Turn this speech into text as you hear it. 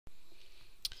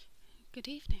Good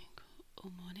evening,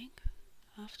 or morning,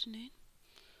 afternoon,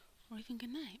 or even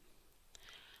good night.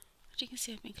 As you can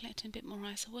see, I've been collecting a bit more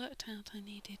ice. I worked out I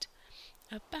needed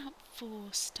about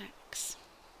 4 stacks.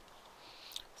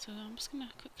 So I'm just going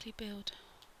to quickly build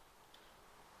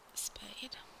a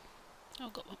spade. Oh,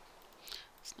 I've got one.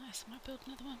 It's nice. I might build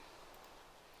another one.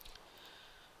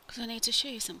 Because I need to show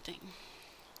you something.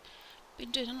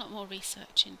 Been doing a lot more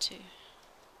research into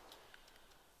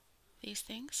these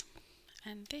things.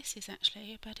 And this is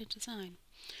actually a better design.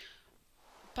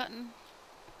 Button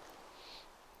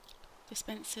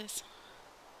dispensers,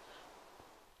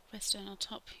 redstone on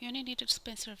top. You only need a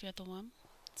dispenser of the other one,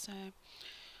 so I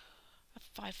have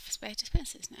 5 spare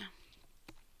dispensers now.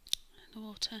 And the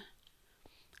water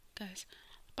goes.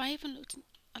 But I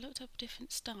looked up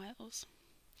different styles,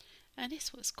 and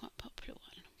this was quite a popular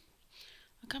one.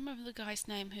 I can't remember the guy's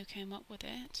name who came up with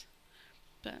it,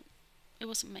 but it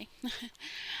wasn't me.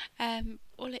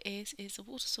 All it is a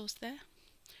water source there,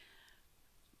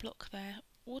 block there.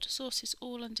 Water source is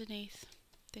all underneath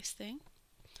this thing,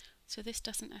 so this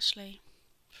doesn't actually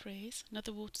freeze.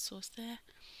 Another water source there,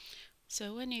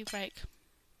 so when you break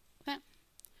that,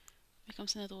 it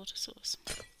becomes another water source.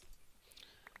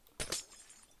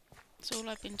 So all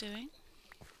I've been doing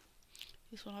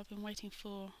is while I've been waiting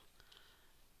for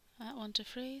that one to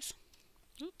freeze,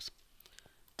 oops,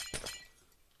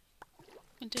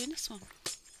 been doing this one.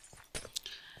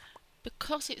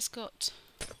 Because it's got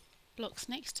blocks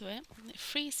next to it, it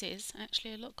freezes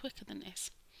actually a lot quicker than this.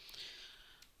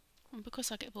 And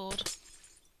because I get bored,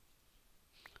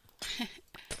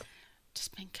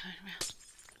 just been going around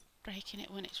breaking it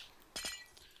when it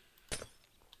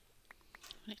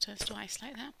turns to ice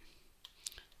like that.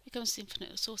 It becomes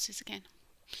infinite sources again.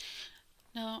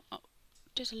 Now, I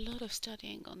did a lot of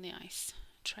studying on the ice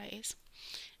trays,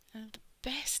 and the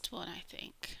best one, I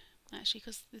think, actually,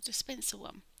 because the dispenser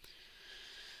one,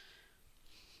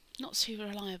 not super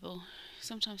reliable.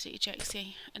 Sometimes it ejects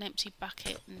an empty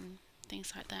bucket and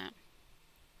things like that.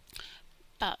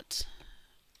 But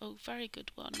a very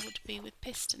good one would be with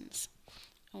pistons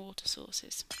and water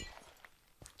sources.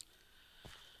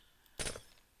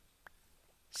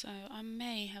 So I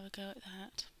may have a go at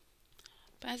that.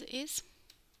 But as it is,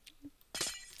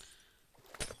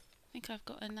 I think I've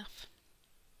got enough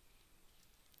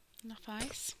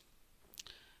ice.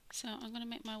 So I'm going to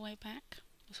make my way back.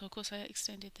 So of course I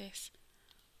extended this.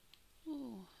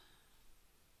 Ooh,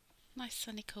 nice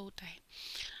sunny cold day.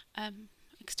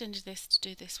 Extended this to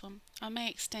do this one. I may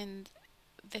extend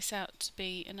this out to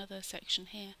be another section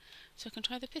here, so I can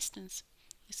try the pistons.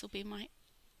 This will be my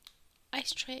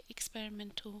ice tray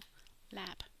experimental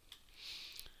lab.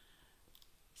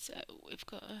 So we've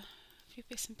got a few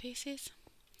bits and pieces.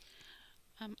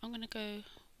 I'm going to go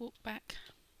walk back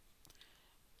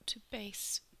to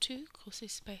base 2, of course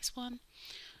this is base 1.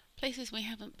 Places we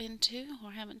haven't been to, or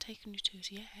I haven't taken you to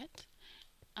yet,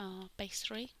 are base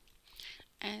 3,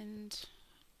 and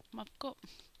I've got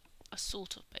a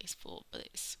sort of base 4, but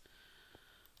it's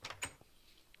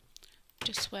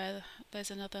just where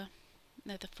there's another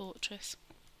nether fortress.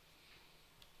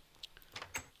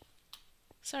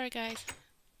 Sorry guys,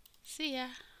 see ya.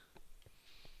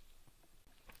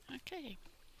 Okay,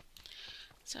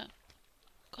 so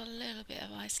got a little bit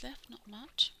of ice left, not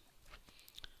much.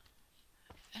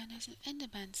 And there's an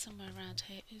enderman somewhere around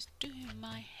here who's doing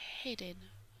my head in.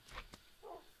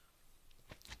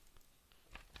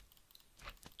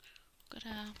 Got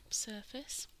our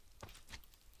surface.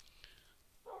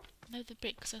 No, the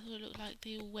bricks, I thought it looked like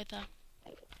the all-weather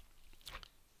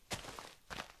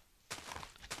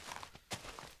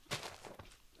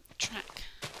track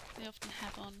they often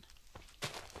have on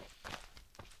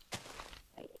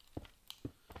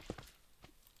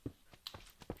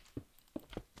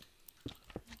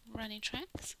running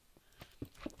tracks.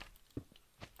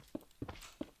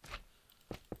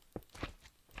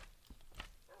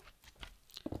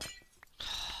 I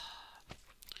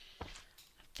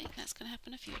think that's going to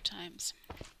happen a few times.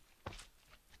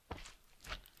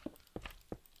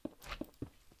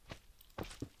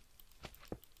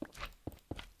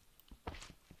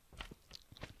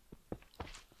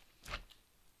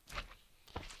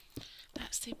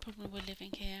 That's the problem we're living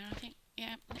here. I think,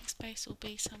 yeah, next base will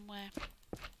be somewhere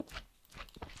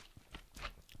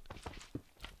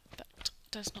that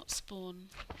does not spawn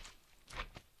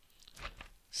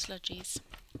sludgies.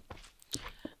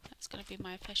 That's going to be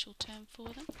my official term for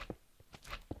them.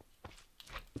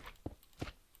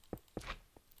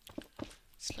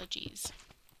 Sludgies.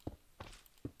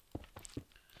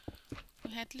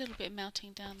 We had a little bit of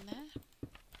melting down there,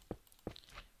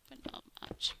 but not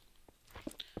much.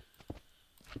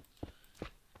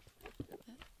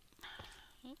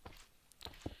 Oh,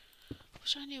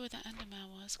 wish I knew where that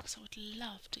Enderman was, because I would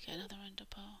love to get another ender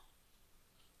pearl.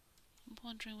 I'm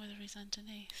wondering whether he's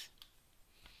underneath.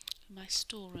 In my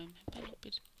storeroom. It better not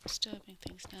be disturbing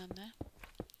things down there.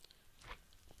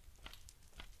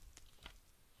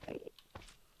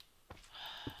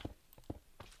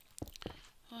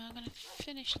 Well, I'm going to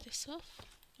finish this off.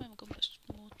 I haven't got much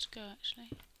more to go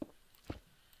actually.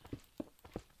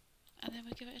 And then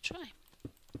we'll give it a try.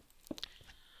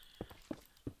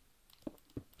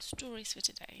 Stories for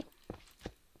today.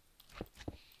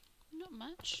 Not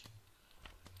much.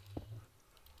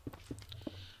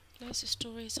 Loads of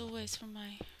stories always from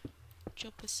my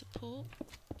job as support.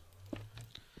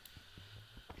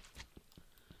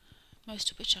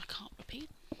 Most of which I can't repeat.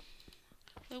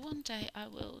 Though one day I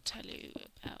will tell you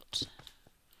about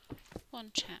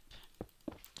one chap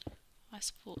I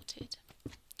supported.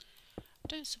 I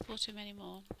don't support him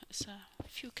anymore. It's a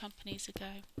few companies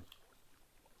ago.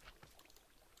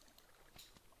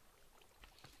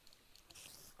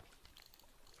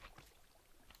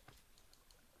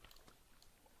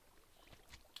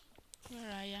 Where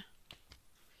are you?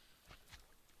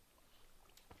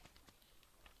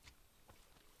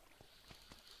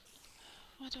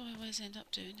 Why do I always end up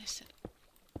doing this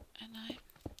at night?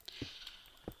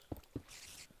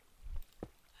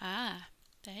 Ah,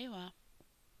 there you are.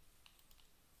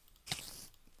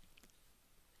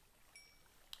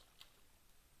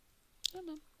 Come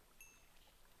on.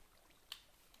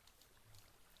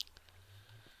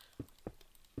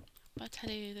 I'll tell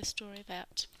you the story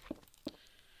about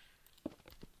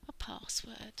a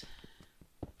password.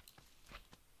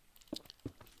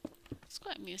 It's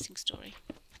quite an amusing story,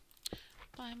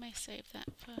 but I may save that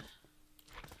for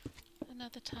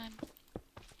another time.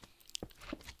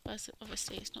 But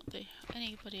obviously it's not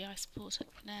anybody I support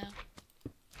now.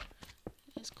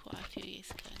 It's quite a few years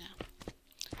ago now.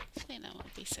 So I think that will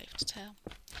be safe to tell.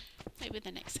 Maybe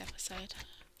the next episode.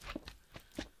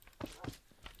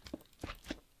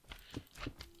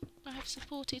 I have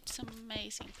supported some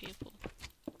amazing people.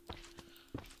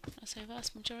 I say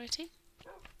vast majority.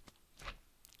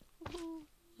 Ooh,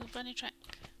 the bunny track.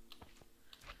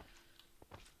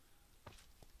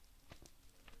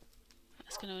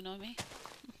 That's going to annoy me.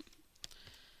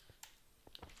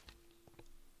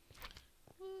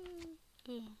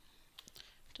 Ooh.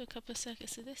 Do a couple of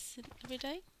circuits of this every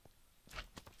day.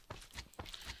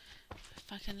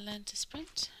 If I can learn to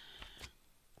sprint.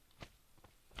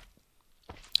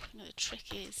 You know, the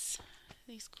trick is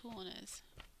these corners.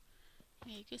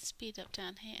 Yeah, good speed up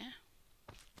down here.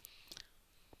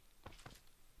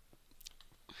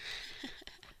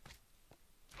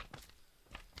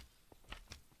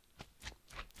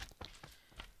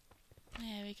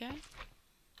 There we go.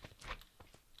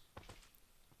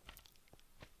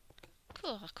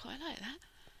 Cool, I quite like that.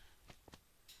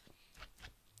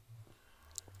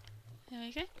 There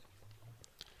we go.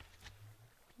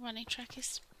 Running track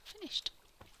is finished.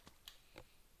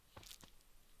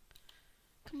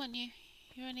 Come on,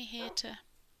 you're only here to...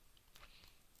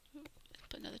 Let's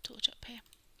put another torch up here.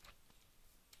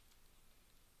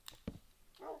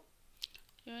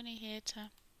 You're only here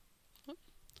to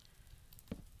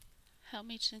help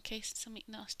me just in case something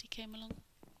nasty came along.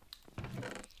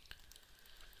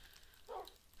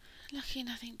 Lucky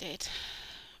nothing did.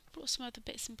 Brought some other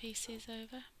bits and pieces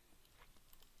over.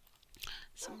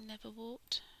 Some never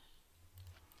walked.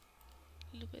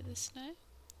 A little bit of the snow.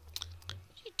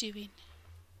 What are you doing,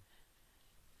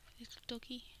 little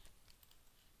doggy?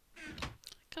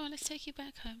 Come on, let's take you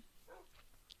back home.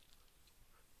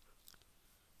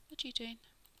 What are you doing?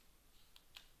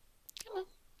 Come on.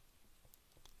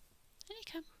 In you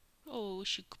come. Oh,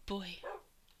 she's a good boy.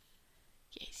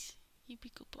 Yes, you be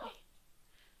a good boy.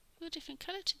 You're a different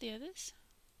colour to the others.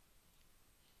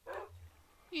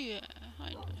 Yeah,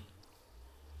 I know.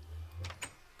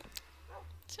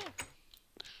 So,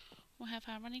 we'll have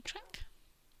our running track.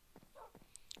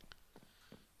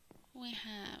 We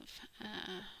have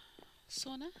a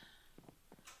sauna.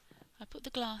 I put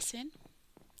the glass in.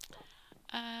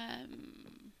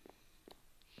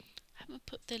 Haven't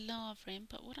put the lava in,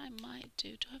 but what I might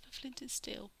do I have a flint and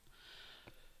steel?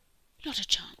 Not a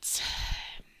chance.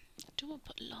 I don't want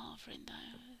to put lava in though.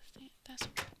 I think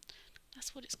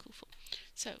that's what it's called for.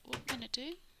 So what we're going to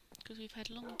do, because we've had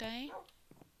a long day,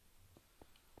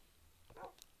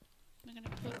 we're going to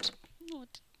put, oh,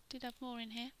 did have more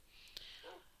in here.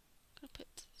 I'm going to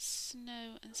put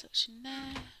snow and such in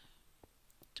there.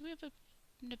 Do we have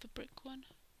another brick one?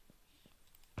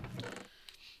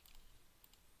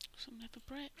 Some another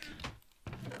brick.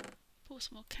 Pour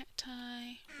some more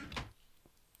cacti.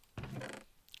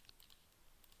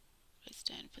 Let's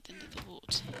down put the nether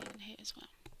wart in here as well.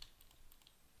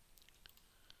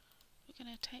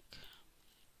 going to take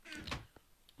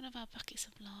one of our buckets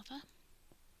of lava.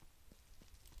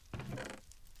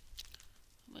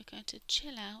 And we're going to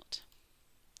chill out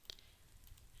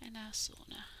in our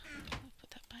sauna. We'll put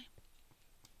that by.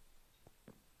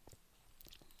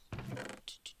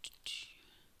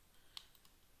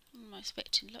 I'm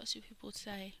expecting lots of people to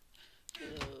say,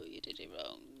 "Oh, you did it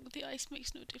wrong. The ice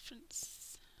makes no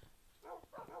difference." What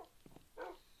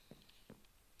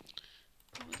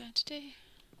we're going to do,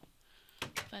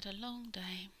 we've had a long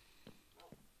day.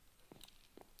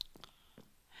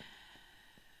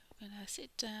 We're going to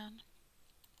sit down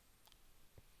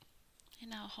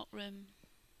in our hot room,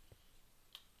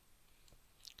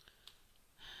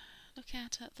 look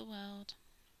out at the world.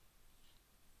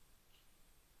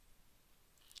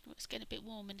 Oh, it's getting a bit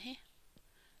warm in here.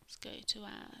 Let's go to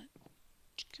our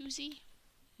jacuzzi.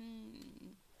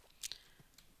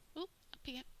 Oh, up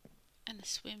here. And a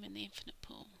swim in the infinite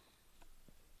pool.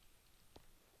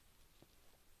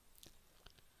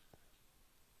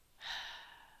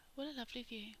 What a lovely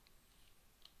view.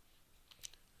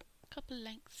 Couple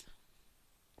lengths.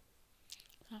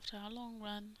 After our long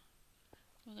run,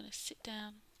 we're going to sit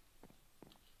down.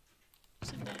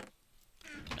 Sit there.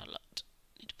 Not a lot.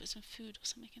 Need to put some food or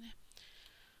something in there.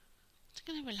 Just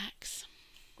going to relax.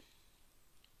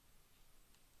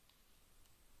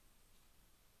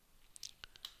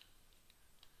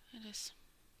 And just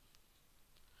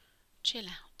chill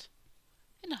out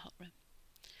in a hot room.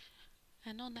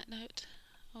 And on that note,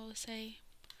 I will say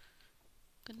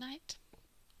good night.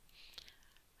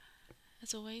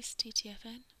 As always,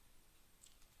 TTFN.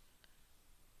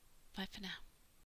 Bye for now.